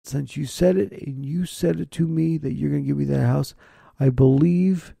since you said it and you said it to me that you're going to give me that house, I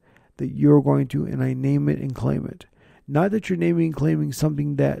believe that you're going to, and I name it and claim it. Not that you're naming and claiming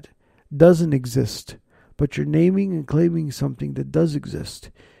something that doesn't exist, but you're naming and claiming something that does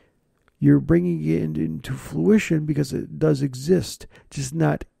exist. You're bringing it into fruition because it does exist, just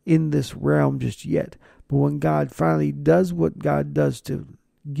not in this realm just yet. But when God finally does what God does to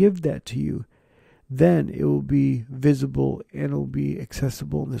give that to you, then it will be visible and it will be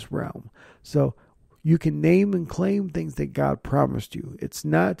accessible in this realm. So you can name and claim things that God promised you. It's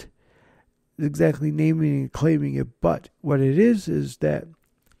not exactly naming and claiming it, but what it is that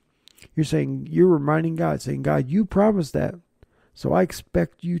you're reminding God, saying, God, you promised that, so I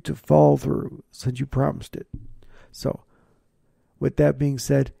expect you to follow through since you promised it. So with that being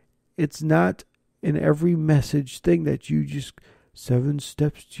said, it's not in every message thing that you just 7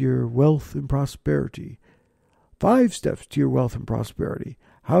 steps to your wealth and prosperity, 5 steps to your wealth and prosperity,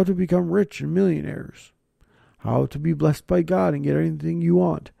 how to become rich and millionaires, how to be blessed by God and get anything you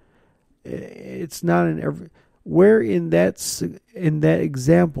want. It's not in every. Where in that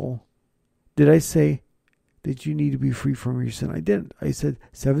example did I say that you need to be free from your sin? I didn't. I said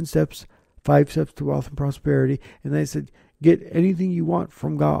 7 steps, 5 steps to wealth and prosperity, and I said get anything you want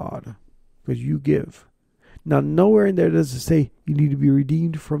from God because you give. Now, nowhere in there does it say you need to be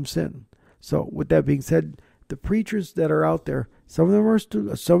redeemed from sin. So, with that being said, the preachers that are out there, some of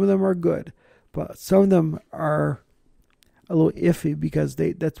them are good, but some of them are a little iffy because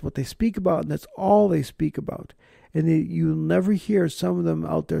that's what they speak about, and that's all they speak about. And you'll never hear some of them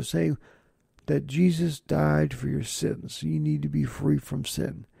out there saying that Jesus died for your sins, so you need to be free from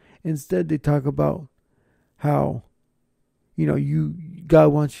sin. Instead, they talk about how, God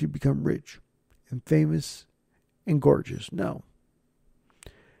wants you to become rich and famous and gorgeous. No.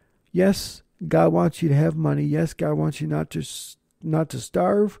 Yes, God wants you to have money. Yes, God wants you not to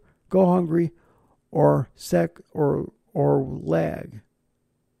starve, go hungry, or lag.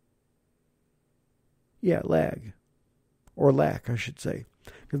 Yeah, lag. Or lack, I should say.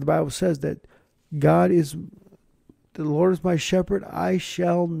 Because the Bible says that the Lord is my shepherd, I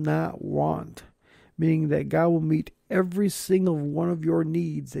shall not want. Meaning that God will meet every single one of your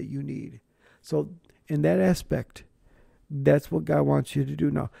needs that you need. So, in that aspect, that's what God wants you to do.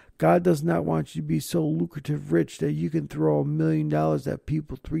 Now, God does not want you to be so lucrative rich that you can throw $1 million at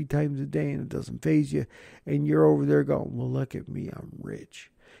people 3 times a day and it doesn't faze you. And you're over there going, well, look at me, I'm rich.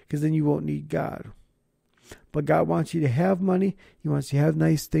 Because then you won't need God. But God wants you to have money. He wants you to have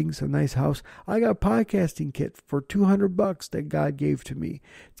nice things, a nice house. I got a podcasting kit for $200 that God gave to me.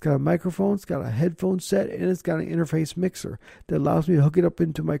 It's got a microphone, it's got a headphone set, and it's got an interface mixer that allows me to hook it up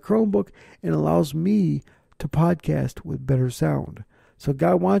into my Chromebook and allows me to podcast with better sound. So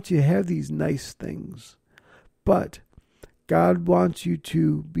God wants you to have these nice things. But God wants you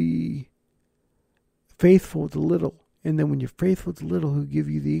to be faithful with the little. And then when you're faithful with the little, He'll give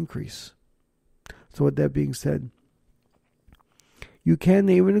you the increase. So with that being said, you can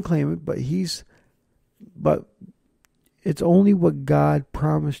name it and claim it, but it's only what God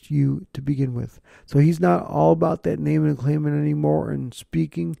promised you to begin with. So He's not all about that naming and claiming anymore and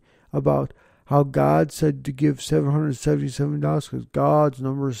speaking about how God said to give $777 because God's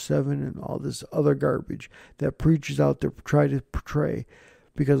number is 7 and all this other garbage that preachers out there try to portray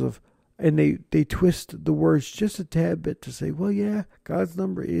and they twist the words just a tad bit to say, well, yeah, God's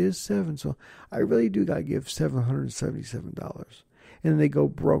number is 7, so I really do got to give $777. And then they go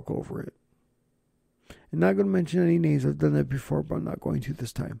broke over it. I'm not going to mention any names. I've done that before, but I'm not going to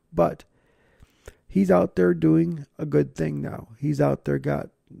this time. But he's out there doing a good thing now. He's out there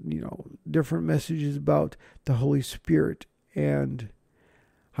got, different messages about the Holy Spirit and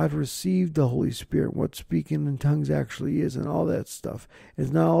how to receive the Holy Spirit, what speaking in tongues actually is, and all that stuff.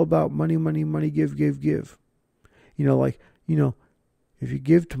 It's not all about money, money, money, give, give, give. If you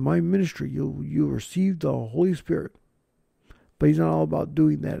give to my ministry, you'll receive the Holy Spirit. But He's not all about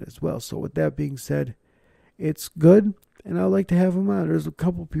doing that as well. So with that being said, it's good, and I'd like to have him on. There's a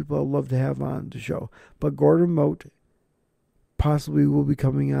couple people I'd love to have on the show. But Gordon Moat possibly will be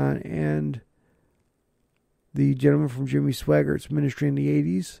coming on, and the gentleman from Jimmy Swaggart's ministry in the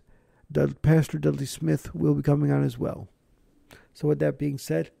 80s, Pastor Dudley Smith, will be coming on as well. So with that being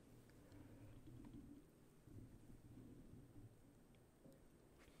said,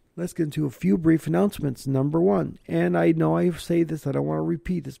 let's get into a few brief announcements. Number 1, and I know I say this, I don't want to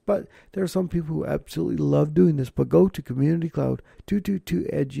repeat this, but there are some people who absolutely love doing this, but go to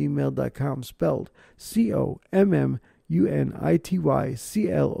communitycloud222@gmail.com, spelled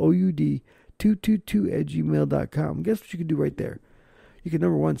COMMUNITYCLOUD 222@gmail.com. Guess what you can do right there? You can,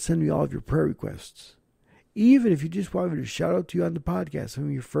 number 1, send me all of your prayer requests. Even if you just want me to shout out to you on the podcast, I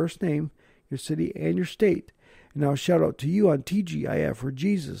mean your first name, your city, and your state. And I'll shout out to you on TGIF, where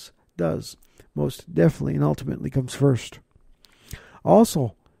Jesus does most definitely and ultimately comes first.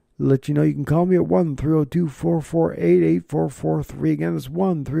 Also, let you know you can call me at 1-302-448-8443. Again, it's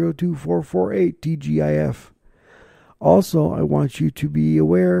 1-302-448-TGIF. Also, I want you to be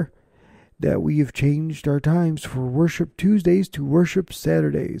aware that we have changed our times for Worship Tuesdays to Worship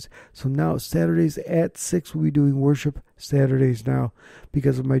Saturdays. So now Saturdays at 6 we'll be doing Worship Saturdays now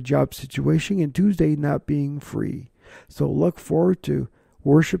because of my job situation and Tuesday not being free. So look forward to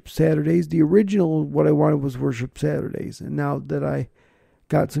Worship Saturdays. The original, what I wanted was Worship Saturdays. And now that I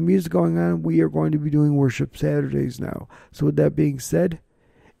got some music going on, we are going to be doing Worship Saturdays now. So with that being said,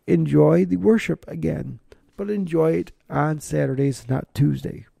 enjoy the worship again, but enjoy it on Saturdays, not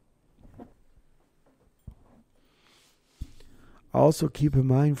Tuesday. Also keep in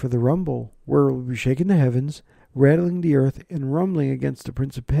mind for the rumble, where we'll be shaking the heavens, rattling the earth, and rumbling against the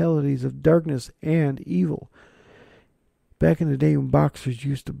principalities of darkness and evil. Back in the day when boxers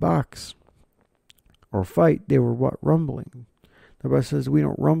used to box or fight, they were what? Rumbling. The Bible says we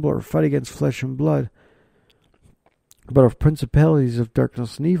don't rumble or fight against flesh and blood, but of principalities of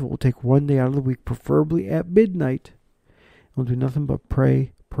darkness and evil. We'll take one day out of the week, preferably at midnight. We'll do nothing but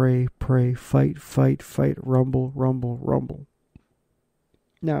pray, pray, pray, fight, fight, fight, rumble, rumble, rumble.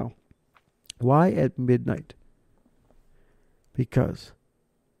 Now, why at midnight? Because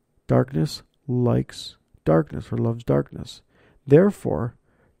darkness likes darkness or loves darkness. Therefore,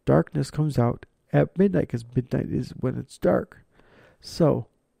 darkness comes out at midnight because midnight is when it's dark. So,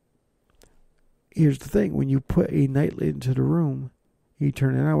 here's the thing. When you put a nightlight into the room, you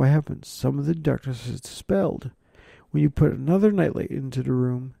turn it on, what happens? Some of the darkness is dispelled. When you put another nightlight into the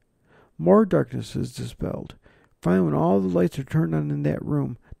room, more darkness is dispelled. Finally, when all the lights are turned on in that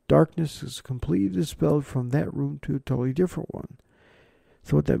room, darkness is completely dispelled from that room to a totally different one.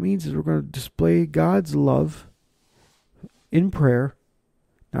 So what that means is we're going to display God's love in prayer,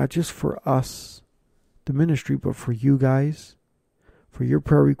 not just for us, the ministry, but for you guys, for your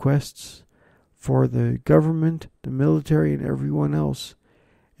prayer requests, for the government, the military, and everyone else.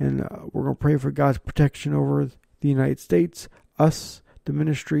 And we're going to pray for God's protection over the United States, us, the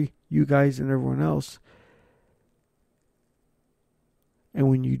ministry, you guys, and everyone else. And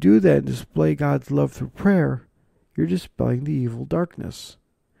when you do that and display God's love through prayer, you're dispelling the evil darkness.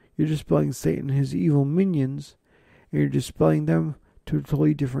 You're dispelling Satan and his evil minions, and you're dispelling them to a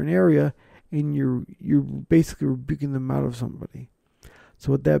totally different area, and you're basically rebuking them out of somebody.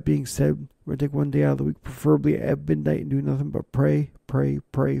 So with that being said, we're going to take one day out of the week, preferably at midnight, and do nothing but pray, pray,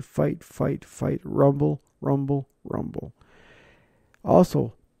 pray, fight, fight, fight, rumble, rumble, rumble.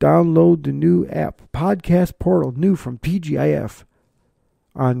 Also, download the new app, Podcast Portal, new from TGIF,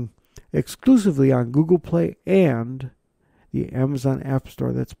 exclusively on Google Play and the Amazon App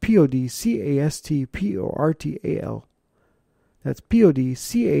Store. That's PODCASTPORTAL. That's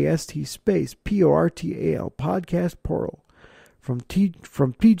PODCAST space PORTAL, Podcast Portal from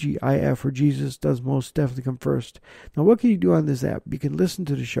TGIF, where Jesus does most definitely come first. Now, what can you do on this app? You can listen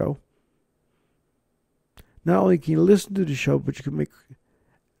to the show. Not only can you listen to the show, but you can make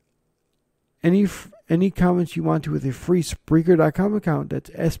any comments you want to with a free Spreaker.com account. That's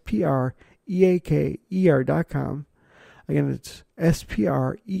SPREAKER.com. Again, it's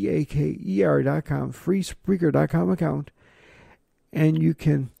SPREAKER.com, free Spreaker.com account. And you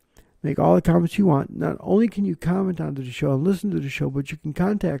can make all the comments you want. Not only can you comment onto the show and listen to the show, but you can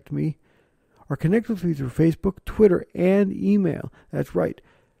contact me or connect with me through Facebook, Twitter, and email. That's right.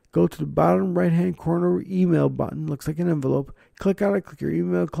 Go to the bottom right-hand corner email button. Looks like an envelope. Click on it, click your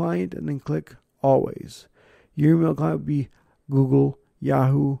email client, and then click Always. Your email client would be Google,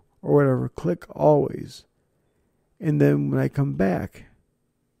 Yahoo, or whatever. Click Always. And then when I come back,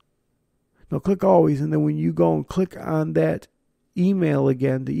 click Always, and then when you go and click on that email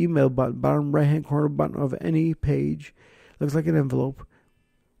again, the email button, bottom right-hand corner button of any page, looks like an envelope.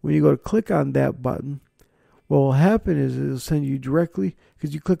 When you go to click on that button, what will happen is it'll send you directly,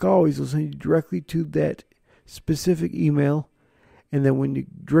 because you click Always, it'll send you directly to that specific email. And then when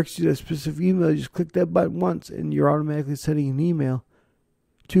it directs you to that specific email, you just click that button once, and you're automatically sending an email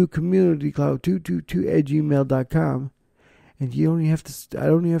to communitycloud222@gmail.com. And you don't even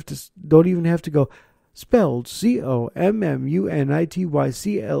have to go spelled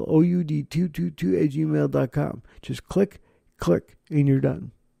COMMUNITYCLOUD222@gmail.com. Just click, and you're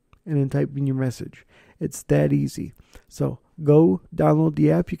done. And then type in your message. It's that easy. So go download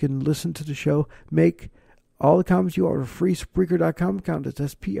the app. You can listen to the show. Make all the comments you want with a free Spreaker.com account.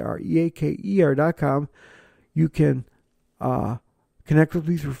 That's SPREAKER.com. You can connect with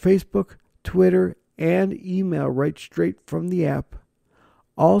me through Facebook, Twitter, and email right straight from the app.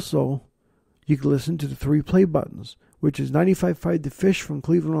 Also, you can listen to the 3 play buttons, which is 95.5 The Fish from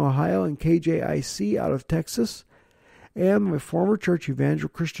Cleveland, Ohio, and KJIC out of Texas, and my former church, Evangel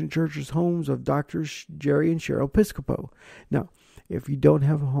Christian Church's homes of Drs. Jerry and Cheryl Piscopo. Now, if you don't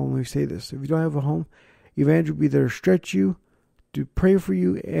have a home, let me say this. If you don't have a home, Evangel will be there to stretch you, to pray for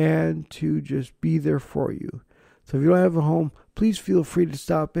you, and to just be there for you. So if you don't have a home, please feel free to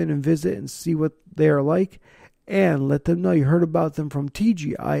stop in and visit and see what they are like, and let them know you heard about them from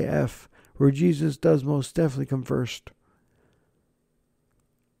TGIF, where Jesus does most definitely come first.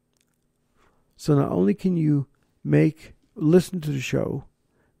 So not only can you listen to the show,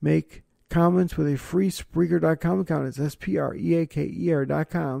 make comments with a free Spreaker.com account. It's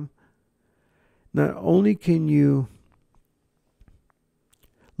SPREAKER.com. Not only can you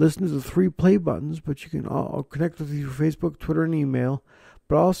listen to the 3 play buttons, but you can all connect with you through Facebook, Twitter, and email.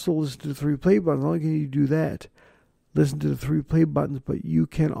 But also listen to the 3 play buttons. Not only can you do that, listen to the 3 play buttons, but you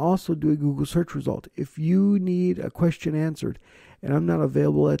can also do a Google search result. If you need a question answered, and I'm not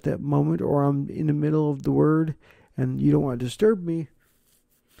available at that moment, or I'm in the middle of the word, and you don't want to disturb me,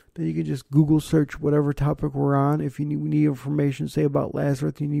 then you can just Google search whatever topic we're on. If you need information, say about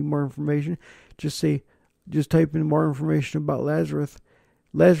Lazarus, you need more information, just type in more information about Lazarus,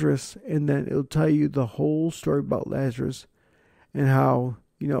 and then it'll tell you the whole story about Lazarus and how,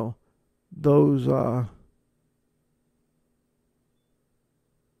 those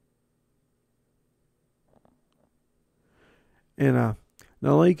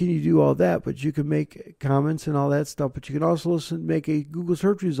not only can you do all that, but you can make comments and all that stuff, but you can also make a Google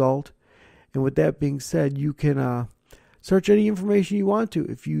search result. And with that being said, you can search any information you want to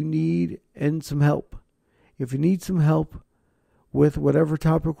if you need some help. If you need some help with whatever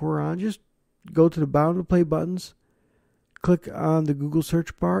topic we're on, just go to the bottom of the play buttons, click on the Google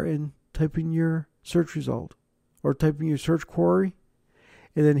search bar, and type in your search result or type in your search query,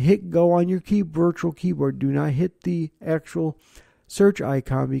 and then hit go on your virtual keyboard. Do not hit the actual search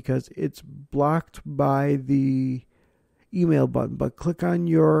icon because it's blocked by the email button, but click on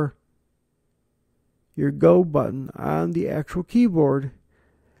your go button on the actual keyboard,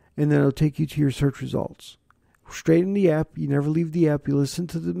 and then it'll take you to your search results. Straight in the app. You never leave the app. You listen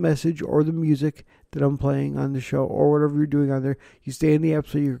to the message or the music that I'm playing on the show or whatever you're doing on there. You stay in the app,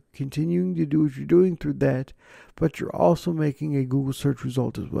 so you're continuing to do what you're doing through that, but you're also making a Google search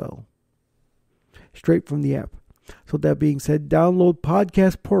result as well. Straight from the app. So that being said, download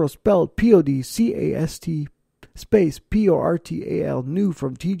Podcast Portal, spelled PODCAST space PORTAL, new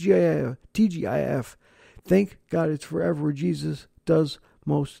from TGIF. Thank God it's forever where Jesus does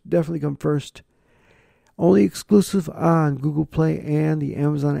most definitely come first. Only exclusive on Google Play and the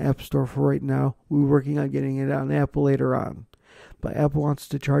Amazon App Store for right now. We're working on getting it on Apple later on. But Apple wants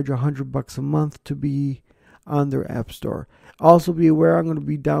to charge $100 a month to be on their App Store. Also be aware I'm going to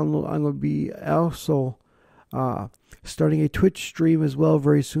be also starting a Twitch stream as well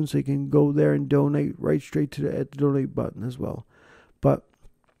very soon, so you can go there and donate right straight at the donate button as well. But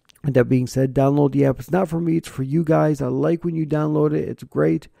with that being said, download the app. It's not for me, it's for you guys. I like when you download it. It's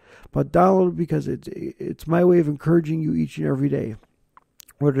great. But download it because it's my way of encouraging you each and every day.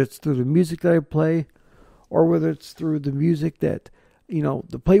 Whether it's through the music that I play, or whether it's through the music that,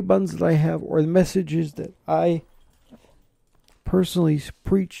 the play buttons that I have, or the messages that I personally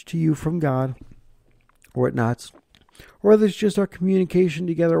preach to you from God, or whatnots. Or whether it's just our communication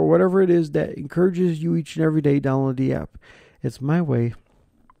together, or whatever it is that encourages you each and every day, download the app. It's my way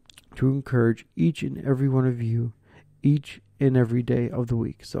to encourage each and every one of you each and every day of the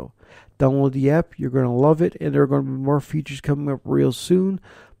week. So download the app. You're going to love it, and there are going to be more features coming up real soon.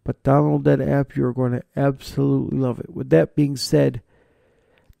 But download that app. You're going to absolutely love it. With that being said,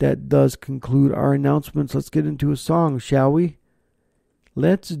 that does conclude our announcements. Let's get into a song, shall we?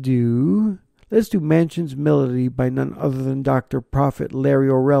 Let's do Mansion's Melody by none other than Dr. Prophet Larry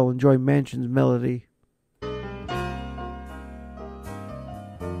Orrell. Enjoy Mansion's Melody.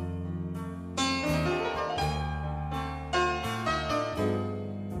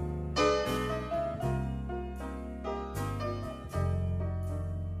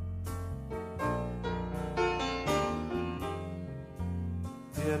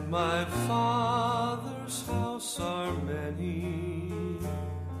 In my Father's house are many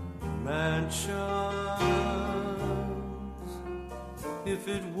mansions. If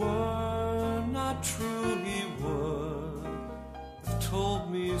it were not true, he would have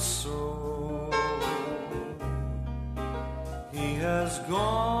told me so. He has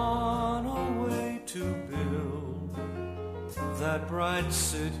gone away to build that bright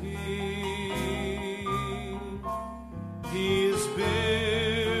city. He is building